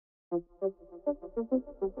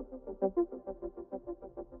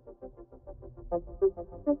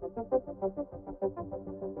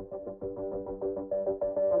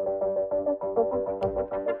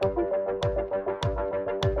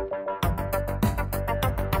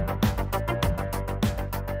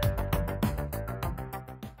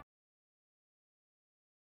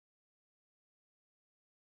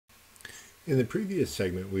In the previous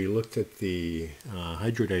segment, we looked at the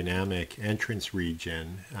hydrodynamic entrance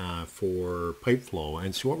region for pipe flow.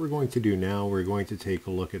 And so what we're going to do now, we're going to take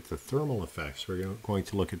a look at the thermal effects. We're going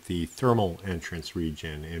to look at the thermal entrance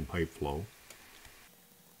region in pipe flow.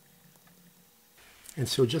 And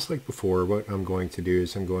so just like before, what I'm going to do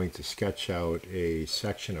is I'm going to sketch out a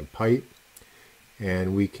section of pipe.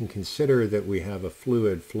 And we can consider that we have a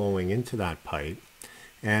fluid flowing into that pipe.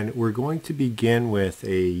 And we're going to begin with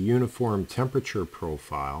a uniform temperature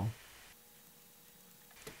profile.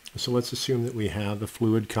 So let's assume that we have a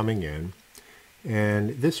fluid coming in.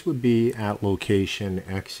 And this would be at location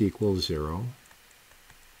x equals 0.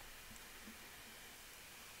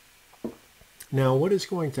 Now what is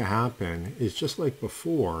going to happen is just like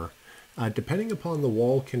before, depending upon the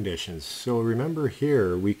wall conditions. So remember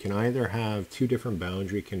here, we can either have two different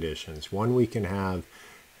boundary conditions. One, we can have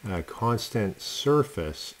a constant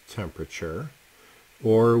surface temperature,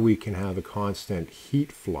 or we can have a constant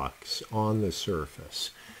heat flux on the surface.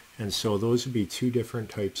 And so those would be two different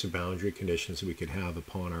types of boundary conditions that we could have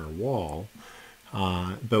upon our wall.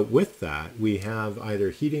 But with that, we have either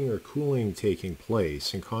heating or cooling taking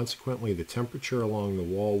place, and consequently the temperature along the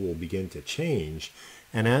wall will begin to change.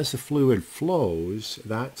 And as the fluid flows,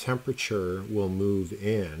 that temperature will move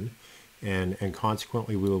in. And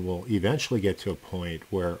consequently, we will eventually get to a point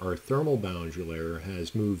where our thermal boundary layer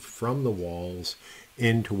has moved from the walls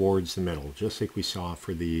in towards the middle, just like we saw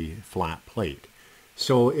for the flat plate.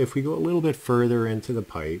 So if we go a little bit further into the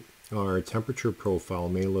pipe, our temperature profile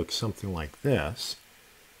may look something like this.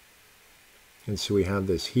 And so we have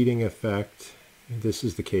this heating effect. This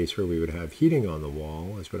is the case where we would have heating on the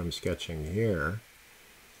wall, is what I'm sketching here.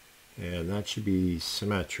 And that should be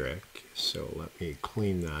symmetric. So let me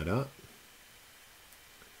clean that up.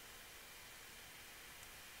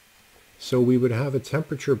 So we would have a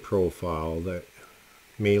temperature profile that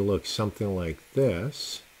may look something like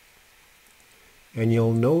this. And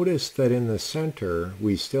you'll notice that in the center,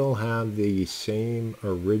 we still have the same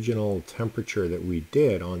original temperature that we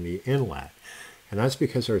did on the inlet. And that's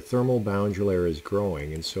because our thermal boundary layer is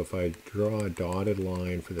growing. And so if I draw a dotted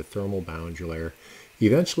line for the thermal boundary layer,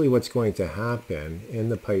 eventually what's going to happen in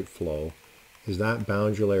the pipe flow is that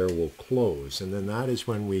boundary layer will close. And then that is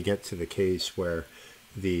when we get to the case where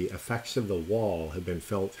the effects of the wall have been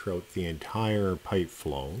felt throughout the entire pipe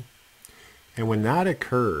flow. And when that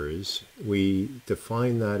occurs, we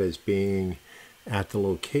define that as being at the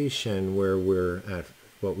location where we're at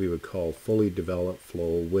what we would call fully developed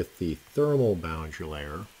flow with the thermal boundary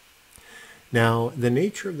layer. Now, the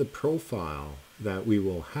nature of the profile that we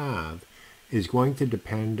will have is going to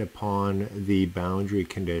depend upon the boundary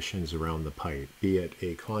conditions around the pipe, be it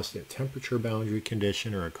a constant temperature boundary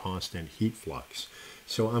condition or a constant heat flux.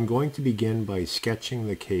 So I'm going to begin by sketching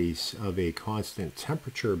the case of a constant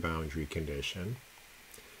temperature boundary condition.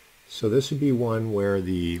 So this would be one where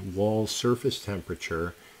the wall surface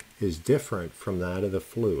temperature is different from that of the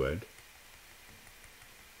fluid.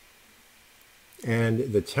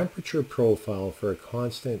 And the temperature profile for a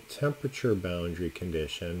constant temperature boundary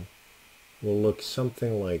condition will look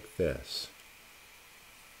something like this.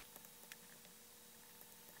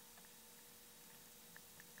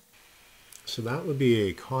 So that would be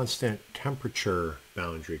a constant temperature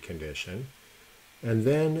boundary condition. And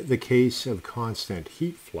then the case of constant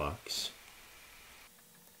heat flux.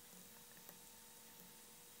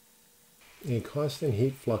 A constant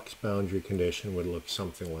heat flux boundary condition would look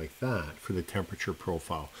something like that for the temperature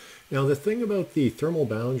profile. Now the thing about the thermal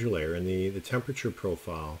boundary layer and the temperature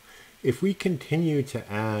profile, if we continue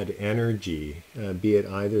to add energy, be it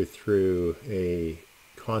either through a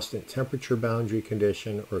constant temperature boundary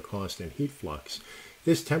condition or constant heat flux,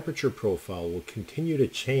 this temperature profile will continue to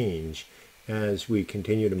change as we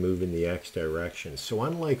continue to move in the x direction. So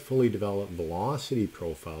unlike fully developed velocity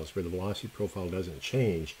profiles where the velocity profile doesn't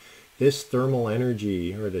change, this thermal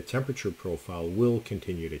energy or the temperature profile will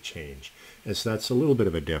continue to change. And so that's a little bit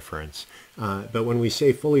of a difference. But when we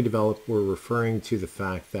say fully developed, we're referring to the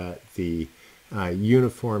fact that the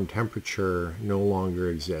uniform temperature no longer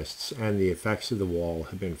exists and the effects of the wall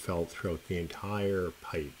have been felt throughout the entire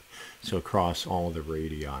pipe, so across all the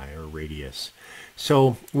radii or radius.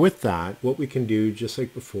 So with that, what we can do, just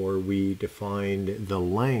like before, we defined the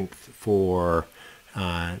length for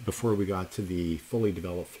before we got to the fully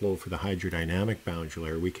developed flow for the hydrodynamic boundary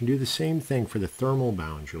layer. We can do the same thing for the thermal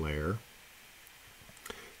boundary layer.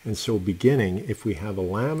 And so beginning, if we have a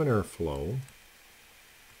laminar flow,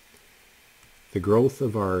 the growth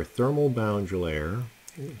of our thermal boundary layer,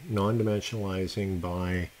 non-dimensionalizing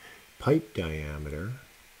by pipe diameter,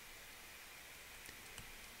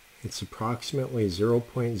 it's approximately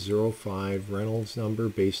 0.05 Reynolds number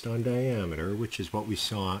based on diameter, which is what we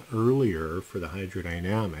saw earlier for the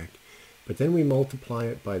hydrodynamic, but then we multiply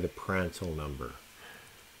it by the Prandtl number.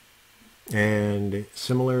 And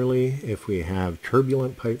similarly, if we have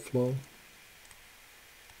turbulent pipe flow,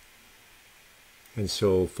 and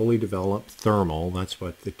so fully developed thermal, that's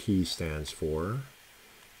what the T stands for,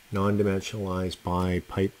 non-dimensionalized by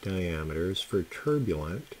pipe diameters. For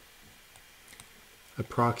turbulent,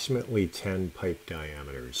 approximately 10 pipe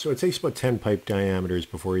diameters. So it takes about 10 pipe diameters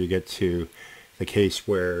before you get to the case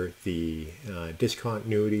where the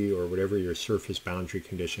discontinuity or whatever your surface boundary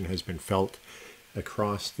condition has been felt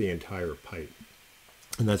across the entire pipe.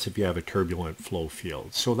 And that's if you have a turbulent flow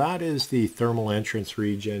field. So that is the thermal entrance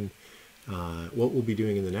region. What we'll be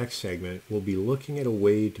doing in the next segment, we'll be looking at a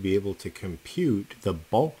way to be able to compute the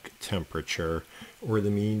bulk temperature or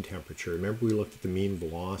the mean temperature. Remember, we looked at the mean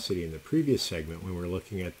velocity in the previous segment when we were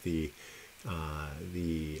looking at the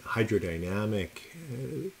hydrodynamic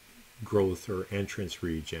growth or entrance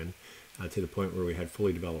region to the point where we had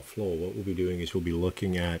fully developed flow. What we'll be doing is we'll be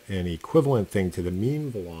looking at an equivalent thing to the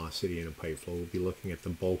mean velocity in a pipe flow. We'll be looking at the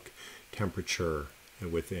bulk temperature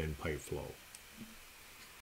within pipe flow.